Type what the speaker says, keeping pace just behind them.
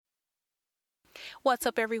What's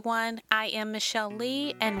up, everyone? I am Michelle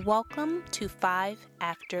Lee, and welcome to 5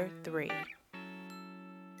 After 3.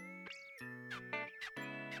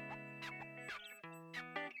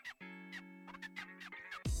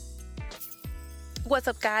 What's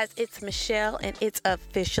up, guys? It's Michelle, and it's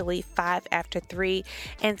officially 5 after 3.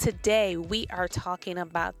 And today we are talking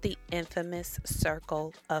about the infamous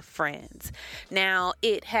circle of friends. Now,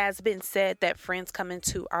 it has been said that friends come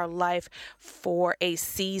into our life for a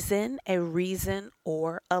season, a reason,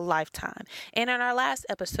 or a lifetime. And in our last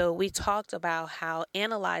episode, we talked about how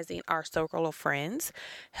analyzing our circle of friends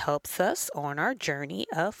helps us on our journey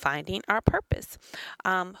of finding our purpose.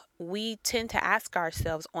 We tend to ask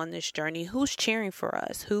ourselves on this journey, who's cheering for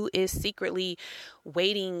us? Who is secretly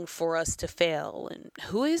waiting for us to fail? And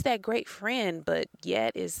who is that great friend, but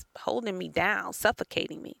yet is holding me down,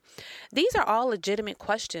 suffocating me? These are all legitimate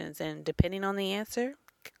questions, and depending on the answer,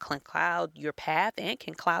 can cloud your path and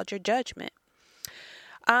can cloud your judgment.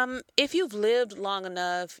 If you've lived long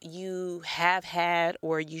enough, you have had,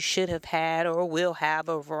 or you should have had, or will have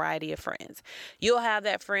a variety of friends. You'll have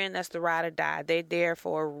that friend that's the ride or die. They're there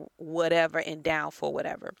for whatever and down for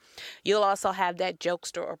whatever. You'll also have that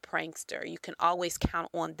jokester or prankster. You can always count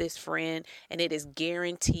on this friend, and it is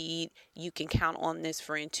guaranteed you can count on this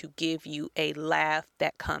friend to give you a laugh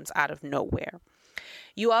that comes out of nowhere.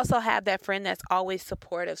 You also have that friend that's always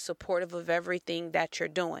supportive of everything that you're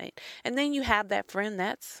doing. And then you have that friend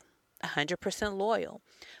that's 100% loyal.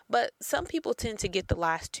 But some people tend to get the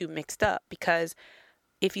last two mixed up because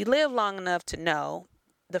if you live long enough to know,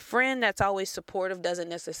 the friend that's always supportive doesn't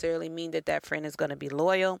necessarily mean that that friend is going to be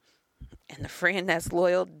loyal. And the friend that's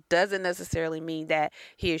loyal doesn't necessarily mean that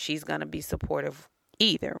he or she's going to be supportive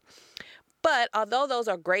either. But although those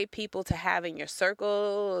are great people to have in your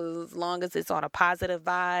circle, as long as it's on a positive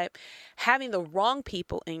vibe, having the wrong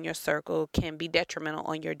people in your circle can be detrimental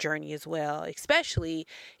on your journey as well, especially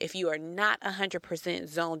if you are not 100%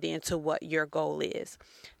 zoned into what your goal is.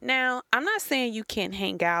 Now, I'm not saying you can't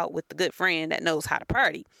hang out with the good friend that knows how to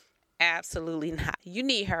party. Absolutely not. You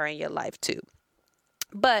need her in your life too.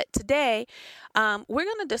 But today, we're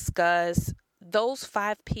going to discuss those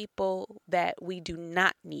 5 people that we do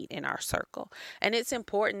not need in our circle. And it's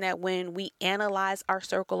important that when we analyze our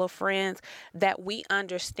circle of friends, that we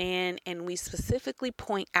understand and we specifically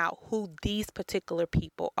point out who these particular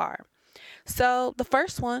people are. So the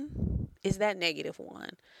first one is that negative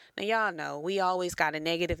one. Now, y'all know we always got a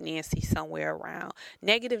negative Nancy somewhere around.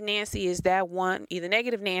 Negative Nancy is that one, either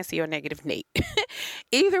negative Nancy or negative Nate.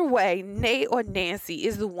 Either way, Nate or Nancy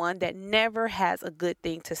is the one that never has a good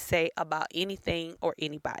thing to say about anything or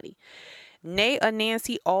anybody. Nate or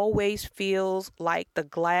Nancy always feels like the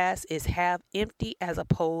glass is half empty as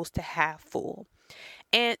opposed to half full.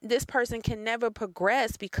 And this person can never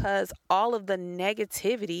progress because all of the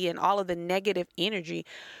negativity and all of the negative energy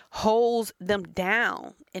holds them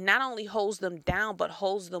down. And not only holds them down, but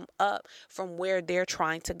holds them up from where they're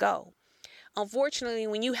trying to go. Unfortunately,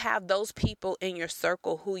 when you have those people in your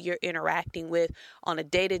circle who you're interacting with on a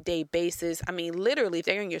day-to-day basis, literally, if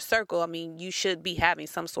they're in your circle, you should be having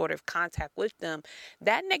some sort of contact with them.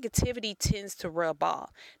 That negativity tends to rub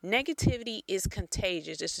off. Negativity is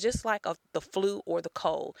contagious. It's just like the flu or the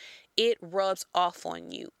cold. It rubs off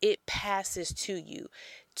on you. It passes to you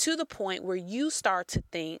to the point where you start to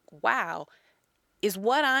think, wow, is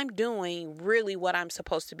what I'm doing really what I'm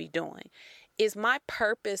supposed to be doing? Is my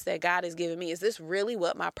purpose that God has given me, is this really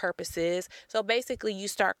what my purpose is? So basically you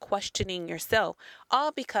start questioning yourself,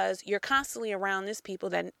 all because you're constantly around this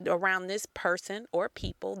person or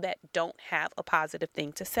people that don't have a positive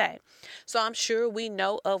thing to say. So I'm sure we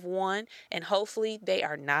know of one, and hopefully they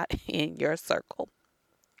are not in your circle.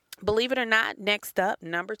 Believe it or not, next up,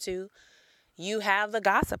 number 2, you have the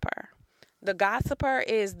gossiper. The gossiper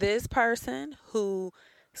is this person who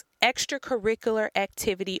extracurricular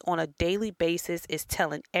activity on a daily basis is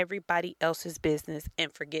telling everybody else's business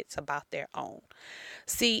and forgets about their own.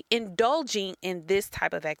 See, indulging in this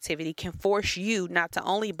type of activity can force you not to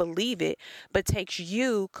only believe it, but takes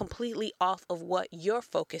you completely off of what your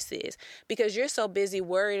focus is, because you're so busy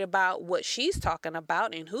worried about what she's talking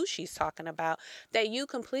about and who she's talking about that you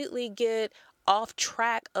completely get off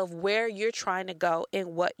track of where you're trying to go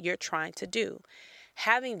and what you're trying to do.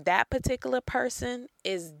 Having that particular person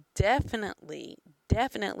is definitely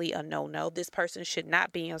a no-no. This person should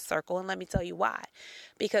not be in a circle. And let me tell you why.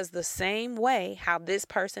 Because the same way how this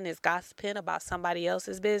person is gossiping about somebody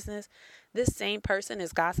else's business, this same person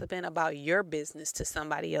is gossiping about your business to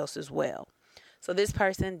somebody else as well. So this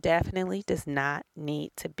person definitely does not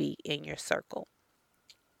need to be in your circle.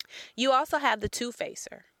 You also have the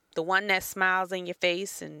two-facer. the one that smiles in your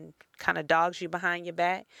face and kind of dogs you behind your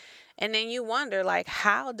back. And then you wonder, like,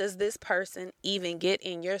 how does this person even get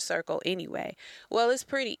in your circle anyway? Well, it's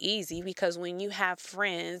pretty easy, because when you have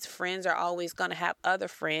friends, friends are always going to have other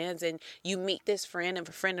friends, and you meet this friend and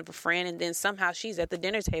a friend of a friend, and then somehow she's at the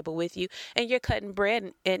dinner table with you, and you're cutting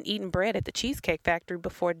bread and eating bread at the Cheesecake Factory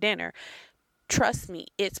before dinner. Trust me,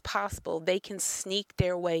 it's possible. They can sneak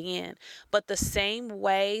their way in. But the same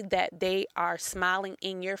way that they are smiling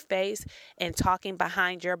in your face and talking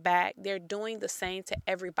behind your back, they're doing the same to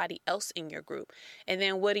everybody else in your group. And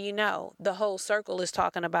then what do you know? The whole circle is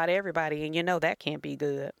talking about everybody, and you know that can't be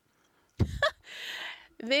good.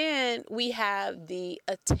 Then we have the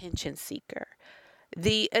attention seeker.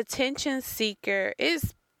 The attention seeker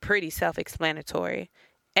is pretty self-explanatory.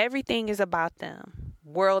 Everything is about them.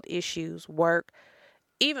 World issues, work,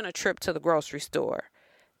 even a trip to the grocery store.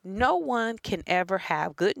 No one can ever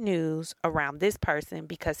have good news around this person,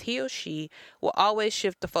 because he or she will always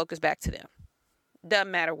shift the focus back to them. Doesn't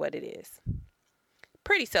matter what it is.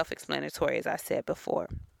 Pretty self-explanatory, as I said before.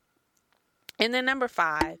 And then number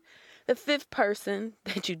 5, the 5th person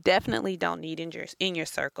that you definitely don't need in your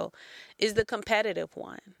circle is the competitive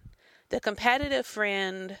one. The competitive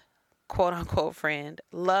friend, quote unquote friend,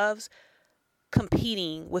 loves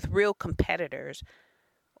competing with real competitors,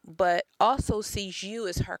 but also sees you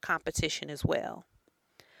as her competition as well.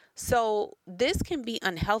 So this can be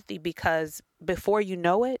unhealthy, because before you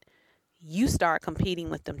know it, you start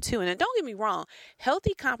competing with them too. And don't get me wrong,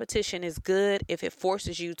 healthy competition is good if it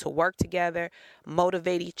forces you to work together,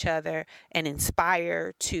 motivate each other, and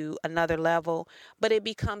inspire to another level. But it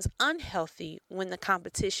becomes unhealthy when the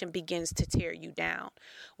competition begins to tear you down,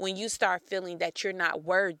 when you start feeling that you're not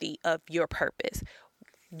worthy of your purpose.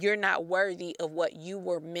 You're not worthy of what you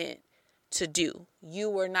were meant to do.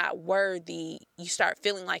 You were not worthy. You start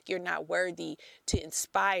feeling like you're not worthy to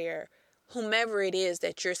inspire whomever it is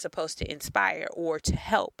that you're supposed to inspire or to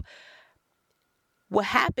help. What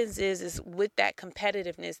happens is with that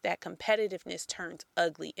competitiveness turns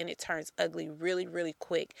ugly, and it turns ugly really, really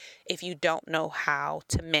quick if you don't know how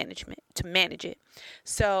to manage it.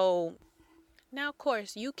 So now, of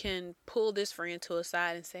course, you can pull this friend to a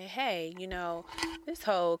side and say, hey, this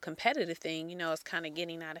whole competitive thing, is kind of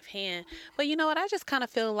getting out of hand. But you know what? I just kind of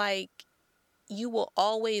feel like you will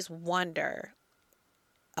always wonder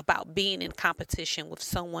about being in competition with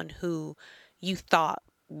someone who you thought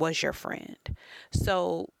was your friend.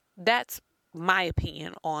 So that's my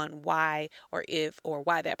opinion on why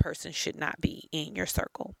why that person should not be in your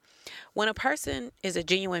circle. When a person is a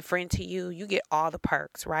genuine friend to you, you get all the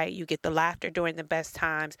perks, right? You get the laughter during the best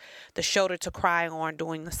times, the shoulder to cry on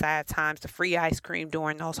during the sad times, the free ice cream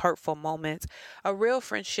during those hurtful moments. A real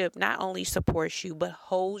friendship not only supports you, but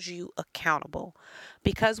holds you accountable.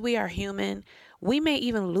 Because we are human, we may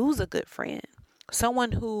even lose a good friend,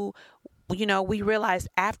 someone who we realized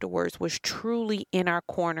afterwards was truly in our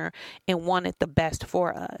corner and wanted the best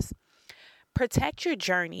for us. Protect your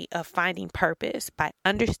journey of finding purpose by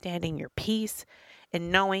understanding your peace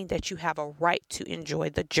and knowing that you have a right to enjoy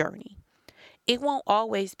the journey. It won't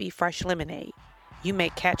always be fresh lemonade. You may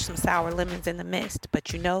catch some sour lemons in the mist,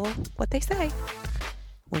 but you know what they say.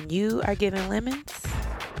 When you are given lemons,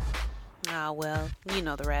 you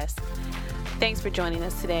know the rest. Thanks for joining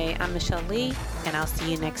us today. I'm Michelle Lee, and I'll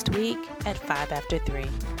see you next week at 5 after 3.